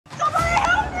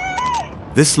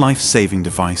This life-saving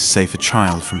device saves a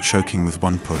child from choking with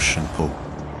one push and pull.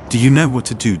 Do you know what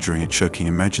to do during a choking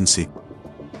emergency?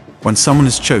 When someone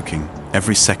is choking,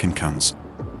 every second counts.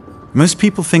 Most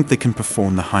people think they can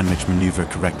perform the Heimlich maneuver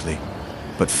correctly,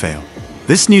 but fail.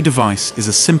 This new device is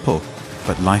a simple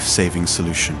but life-saving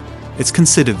solution. It's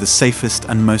considered the safest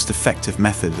and most effective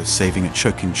method of saving a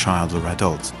choking child or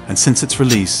adult, and since its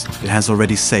release, it has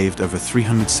already saved over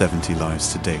 370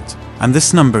 lives to date. And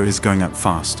this number is going up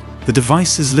fast. The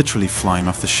device is literally flying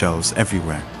off the shelves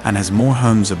everywhere, and as more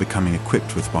homes are becoming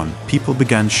equipped with one, people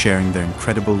began sharing their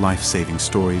incredible life-saving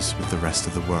stories with the rest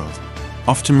of the world.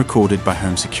 Often recorded by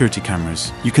home security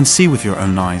cameras, you can see with your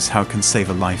own eyes how it can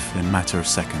save a life in a matter of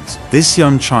seconds. This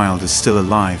young child is still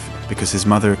alive because his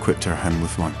mother equipped her home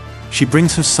with one. She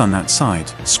brings her son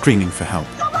outside, screaming for help.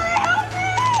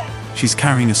 She's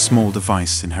carrying a small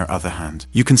device in her other hand.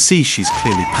 You can see she's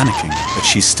clearly panicking, but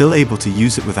she's still able to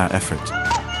use it without effort.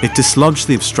 It dislodged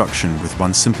the obstruction with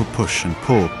one simple push and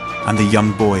pull, and the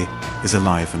young boy is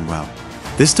alive and well.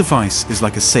 This device is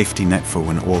like a safety net for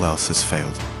when all else has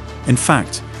failed. In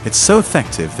fact, it's so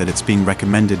effective that it's being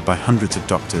recommended by hundreds of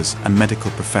doctors and medical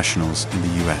professionals in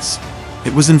the US.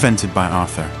 It was invented by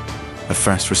Arthur, a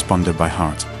first responder by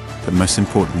heart, but most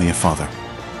importantly a father.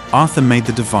 Arthur made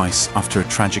the device after a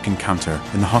tragic encounter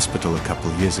in the hospital a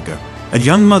couple years ago. A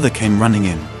young mother came running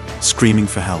in, screaming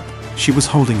for help. She was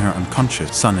holding her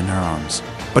unconscious son in her arms.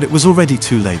 But it was already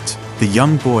too late. The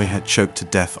young boy had choked to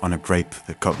death on a grape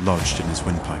that got lodged in his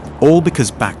windpipe. All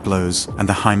because back blows and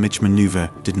the Heimlich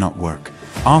maneuver did not work.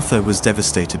 Arthur was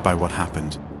devastated by what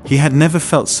happened. He had never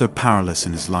felt so powerless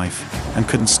in his life and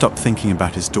couldn't stop thinking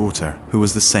about his daughter, who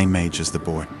was the same age as the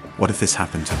boy. What if this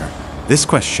happened to her? This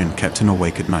question kept him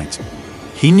awake at night.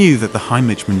 He knew that the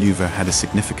Heimlich maneuver had a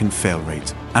significant fail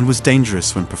rate and was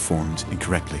dangerous when performed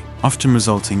incorrectly, often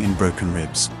resulting in broken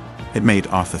ribs. It made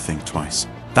Arthur think twice.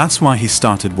 That's why he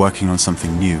started working on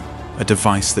something new, a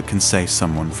device that can save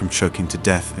someone from choking to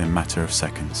death in a matter of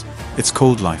seconds. It's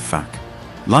called LifeVac.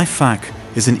 LifeVac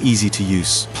is an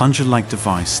easy-to-use, plunger-like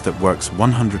device that works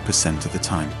 100% of the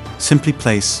time. Simply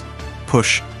place,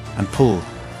 push, and pull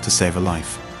to save a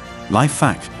life.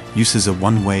 LifeVac uses a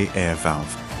one-way air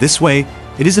valve. This way,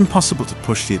 it is impossible to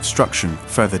push the obstruction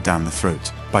further down the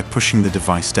throat. By pushing the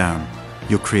device down,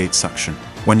 you'll create suction.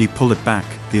 When you pull it back,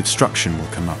 the obstruction will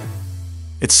come up.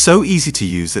 It's so easy to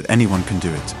use that anyone can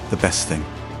do it. The best thing,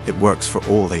 it works for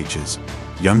all ages.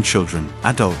 Young children,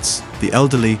 adults, the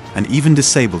elderly, and even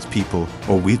disabled people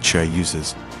or wheelchair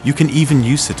users. You can even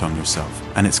use it on yourself,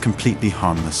 and it's completely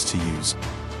harmless to use.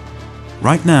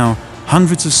 Right now,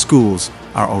 hundreds of schools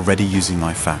are already using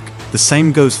LifeVac. The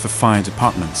same goes for fire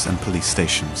departments and police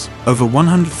stations. Over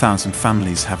 100,000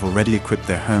 families have already equipped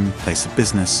their home, place of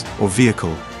business, or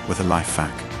vehicle with a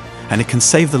LifeVac. And it can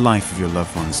save the life of your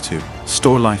loved ones too.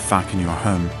 Store LifeVac in your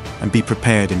home and be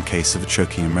prepared in case of a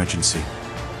choking emergency.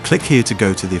 Click here to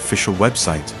go to the official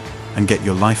website and get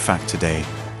your LifeVac today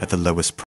at the lowest price.